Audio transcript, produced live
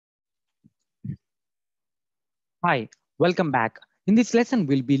Hi, welcome back. In this lesson,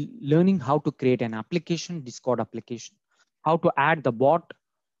 we'll be learning how to create an application, Discord application, how to add the bot,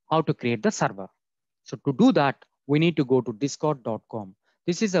 how to create the server. So to do that, we need to go to discord.com.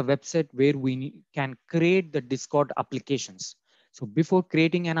 This is a website where can create the Discord applications. So before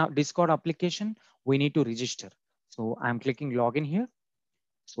creating a Discord application, we need to register. So I'm clicking login here.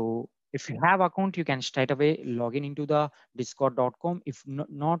 So if you have account, you can straight away log in into the discord.com. If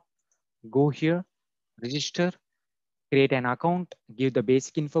not, go here, register, create an account, give the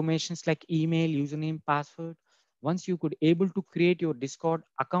basic informations like email, username, password. Once you could able to create your Discord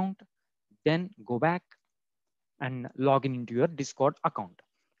account, then go back and log in into your Discord account.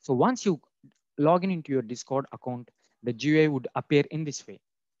 So once you log in into your Discord account, the GUI would appear in this way.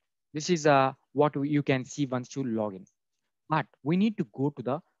 This is what you can see once you log in. But we need to go to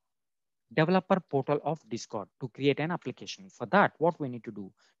the developer portal of Discord to create an application. For that, what we need to do,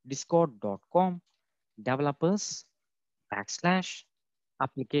 discord.com developers backslash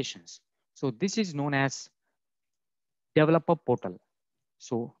applications. So this is known as developer portal.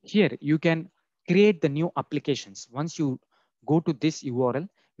 So here you can create the new applications. Once you go to this URL,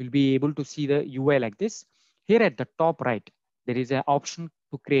 you'll be able to see the UI like this. Here at the top right, there is an option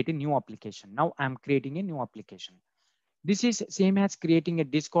to create a new application. Now I'm creating a new application. This is same as creating a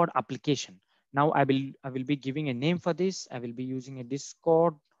Discord application. Now I will be giving a name for this. I will be using a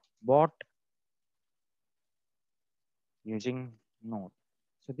Discord bot using Node.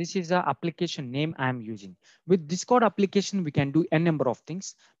 So this is the application name I'm using. With Discord application, we can do a number of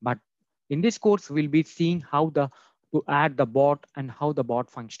things, but in this course, we'll be seeing how to add the bot and how the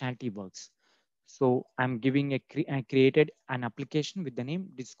bot functionality works. So I'm giving I created an application with the name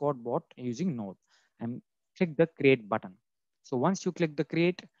Discord bot using Node and click the create button. So once you click the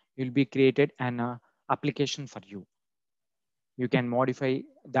create, you'll be created an application for you. You can modify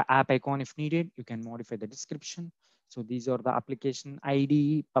the app icon if needed. You can modify the description. So these are the application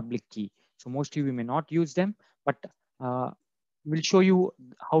ID, public key. So mostly we may not use them, but uh, we'll show you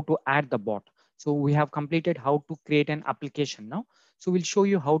how to add the bot. So we have completed how to create an application now. So we'll show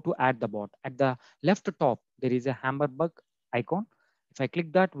you how to add the bot. At the left top, there is a hamburger icon. If I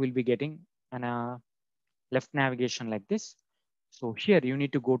click that, we'll be getting an left navigation like this. So here you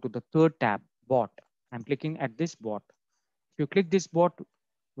need to go to the third tab, bot. I'm clicking at this bot. If you click this bot,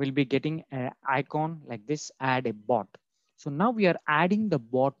 we'll be getting an icon like this, add a bot. So now we are adding the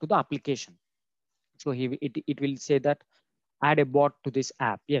bot to the application. So it will say that add a bot to this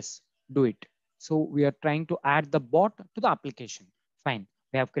app. Yes, do it. So we are trying to add the bot to the application. Fine.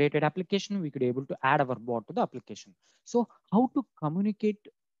 We have created application. We could able to add our bot to the application. So how to communicate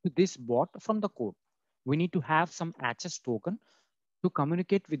to this bot from the code? We need to have some access token to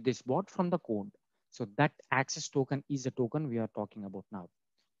communicate with this bot from the code. So that access token is the token we are talking about now.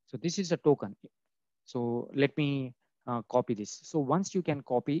 So this is a token. So let me copy this. So once you can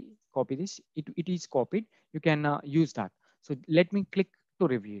copy this, it is copied. You can use that. So let me click to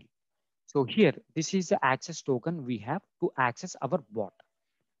reveal. So here, this is the access token we have to access our bot.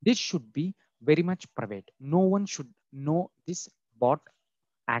 This should be very much private. No one should know this bot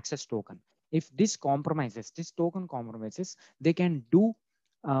access token. If this token compromises, they can do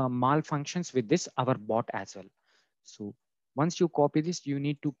malfunctions with this our bot as well. So once you copy this, you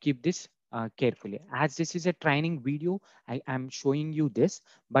need to keep this carefully. As this is a training video, I am showing you this,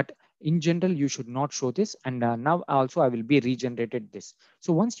 but in general, you should not show this. And now also I will be regenerated this.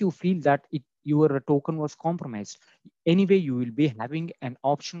 So once you feel that your token was compromised, anyway, you will be having an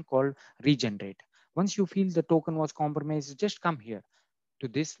option called regenerate. Once you feel the token was compromised, just come here to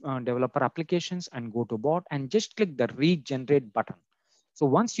this developer applications and go to bot and just click the regenerate button. So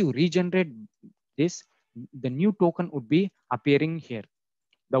once you regenerate this, the new token would be appearing here.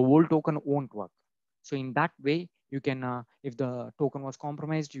 The old token won't work. So in that way, you can, if the token was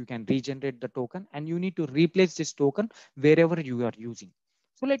compromised, you can regenerate the token and you need to replace this token wherever you are using.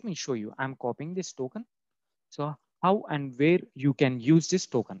 So let me show you, I'm copying this token. So how and where you can use this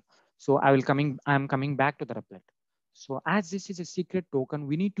token. So I'm coming back to the replit. So as this is a secret token,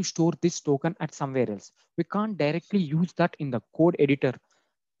 we need to store this token at somewhere else. We can't directly use that in the code editor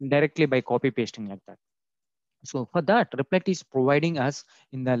directly by copy pasting like that. So for that, Replit is providing us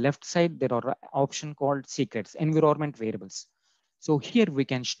in the left side, there are an option called secrets, environment variables. So here we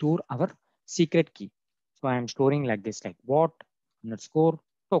can store our secret key. So I am storing like this, like bot underscore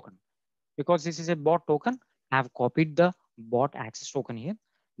token. Because this is a bot token, I have copied the bot access token here.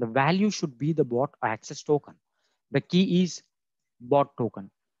 The value should be the bot access token. The key is bot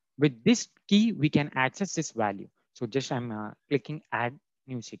token. With this key, we can access this value. So just I'm clicking add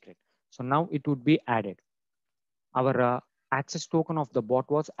new secret. So now it would be added. Our access token of the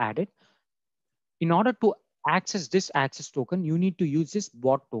bot was added. In order to access this access token, you need to use this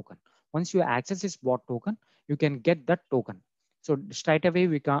bot token. Once you access this bot token, you can get that token. So straight away,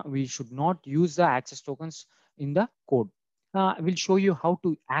 we should not use the access tokens in the code. We'll show you how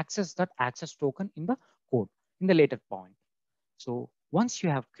to access that access token in the code in the later point. So once you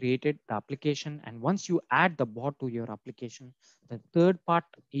have created the application and once you add the bot to your application, the third part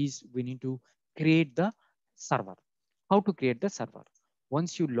is we need to create the server. How to create the server?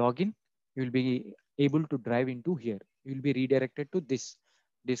 Once you log in, you'll be able to drive into here. You'll be redirected to this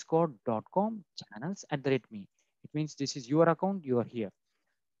discord.com channels@me. It means this is your account, you are here.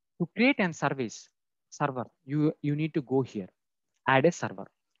 To create an server, you need to go here, add a server.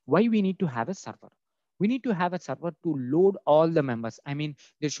 Why we need to have a server? We need to have a server to load all the members. I mean,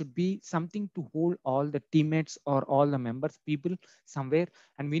 there should be something to hold all the teammates or all the members, people somewhere,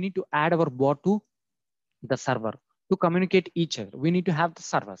 and we need to add our bot to the server to communicate each other. We need to have the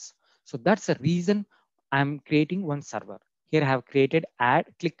servers. So that's the reason I'm creating one server. Here I have created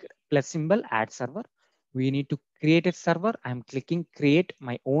add, click plus symbol, add server. We need to create a server. I'm clicking create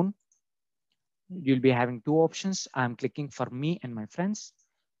my own. You'll be having two options. I'm clicking for me and my friends.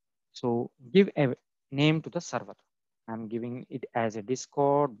 So give a name to the server. I'm giving it as a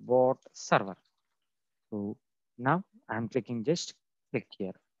Discord bot server. So now I'm clicking just click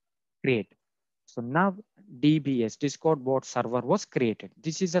here, create. So now DBS Discord bot server was created.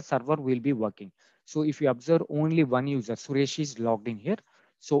 This is a server will be working. So if you observe only one user, Suresh is logged in here.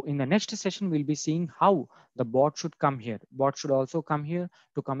 So in the next session, we'll be seeing how the bot should come here. Bot should also come here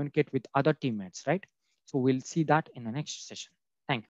to communicate with other teammates, right? So we'll see that in the next session.